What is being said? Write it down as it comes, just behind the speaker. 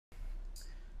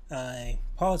I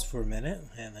paused for a minute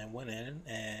and I went in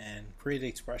and created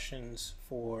expressions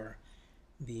for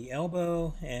the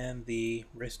elbow and the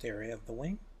wrist area of the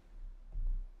wing.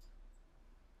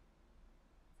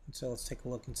 And so let's take a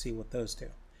look and see what those do.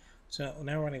 So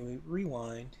now when I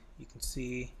rewind, you can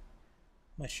see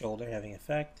my shoulder having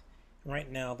effect. And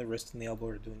right now the wrist and the elbow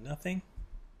are doing nothing.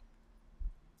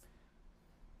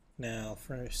 Now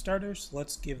for starters,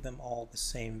 let's give them all the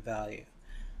same value,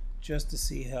 just to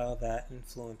see how that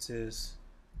influences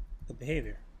the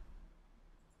behavior.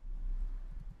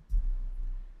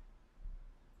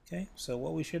 Okay, so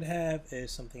what we should have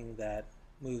is something that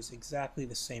moves exactly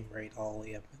the same rate all the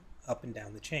way up and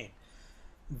down the chain.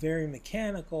 Very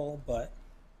mechanical, but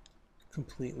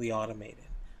completely automated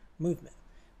movement.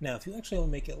 Now, if you actually want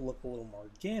to make it look a little more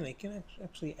organic, you can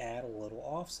actually add a little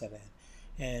offset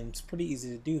in, and it's pretty easy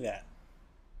to do that.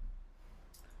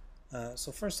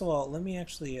 So first of all, let me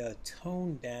actually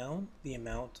tone down the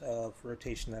amount of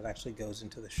rotation that actually goes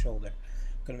into the shoulder.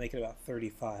 I'm going to make it about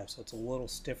 35, so it's a little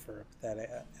stiffer at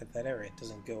that area. It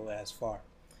doesn't go as far.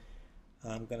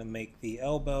 I'm going to make the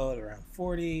elbow at around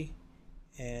 40,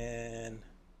 and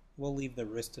we'll leave the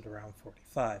wrist at around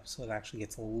 45, so it actually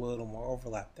gets a little more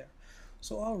overlap there.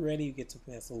 So already you get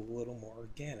something that's a little more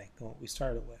organic than what we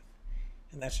started with.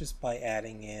 And that's just by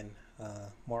adding in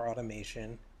more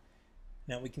automation.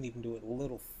 Now we can even do it a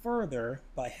little further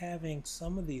by having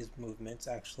some of these movements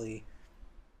actually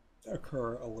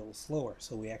occur a little slower,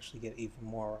 so we actually get even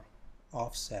more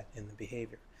offset in the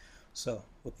behavior. So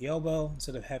with the elbow,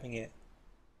 instead of having it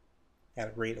at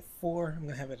a rate of 4, I'm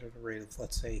going to have it at a rate of,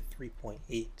 let's say,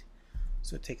 3.8.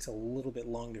 So it takes a little bit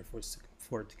longer for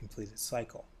it to complete its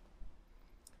cycle.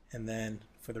 And then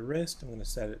for the wrist, I'm going to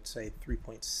set it, say,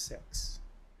 3.6.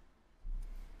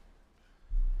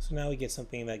 So now we get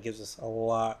something that gives us a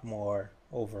lot more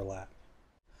overlap.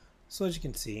 So as you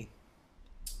can see,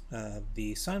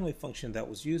 the sine wave function that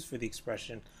was used for the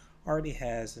expression already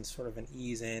has sort of an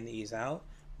ease in, ease out,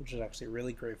 which is actually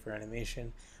really great for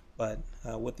animation. But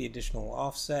with the additional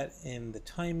offset in the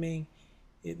timing,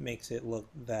 it makes it look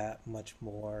that much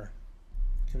more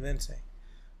convincing.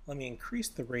 Let me increase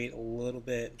the rate a little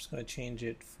bit. I'm just going to change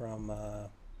it from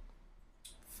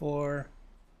 4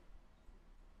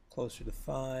 closer to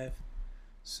 5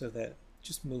 so that it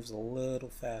just moves a little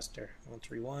faster. Let's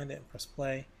rewind it and press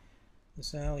play. And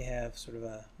so now we have sort of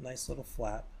a nice little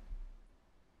flap.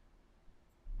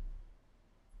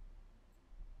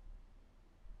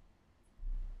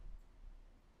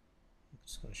 I'm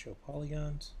just going to show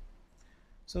polygons.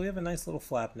 So we have a nice little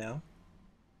flap now.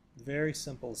 Very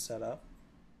simple setup.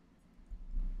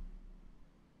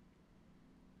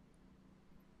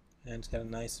 And it's got a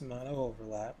nice amount of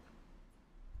overlap.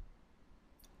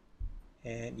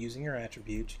 And using your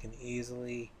attributes, you can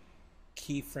easily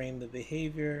keyframe the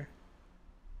behavior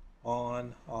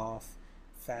on, off,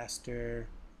 faster,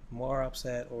 more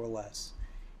offset, or less.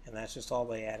 And that's just all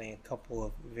by adding a couple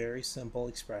of very simple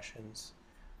expressions.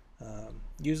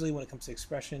 Usually when it comes to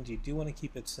expressions, you do want to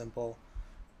keep it simple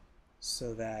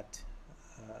so that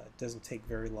it doesn't take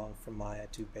very long for Maya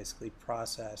to basically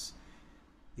process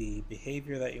the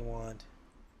behavior that you want,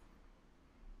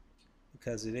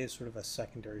 because it is sort of a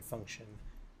secondary function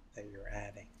that you're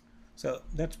adding. So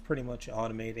that's pretty much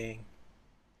automating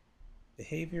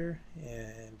behavior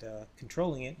and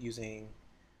controlling it using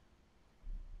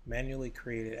manually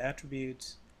created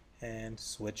attributes and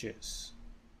switches.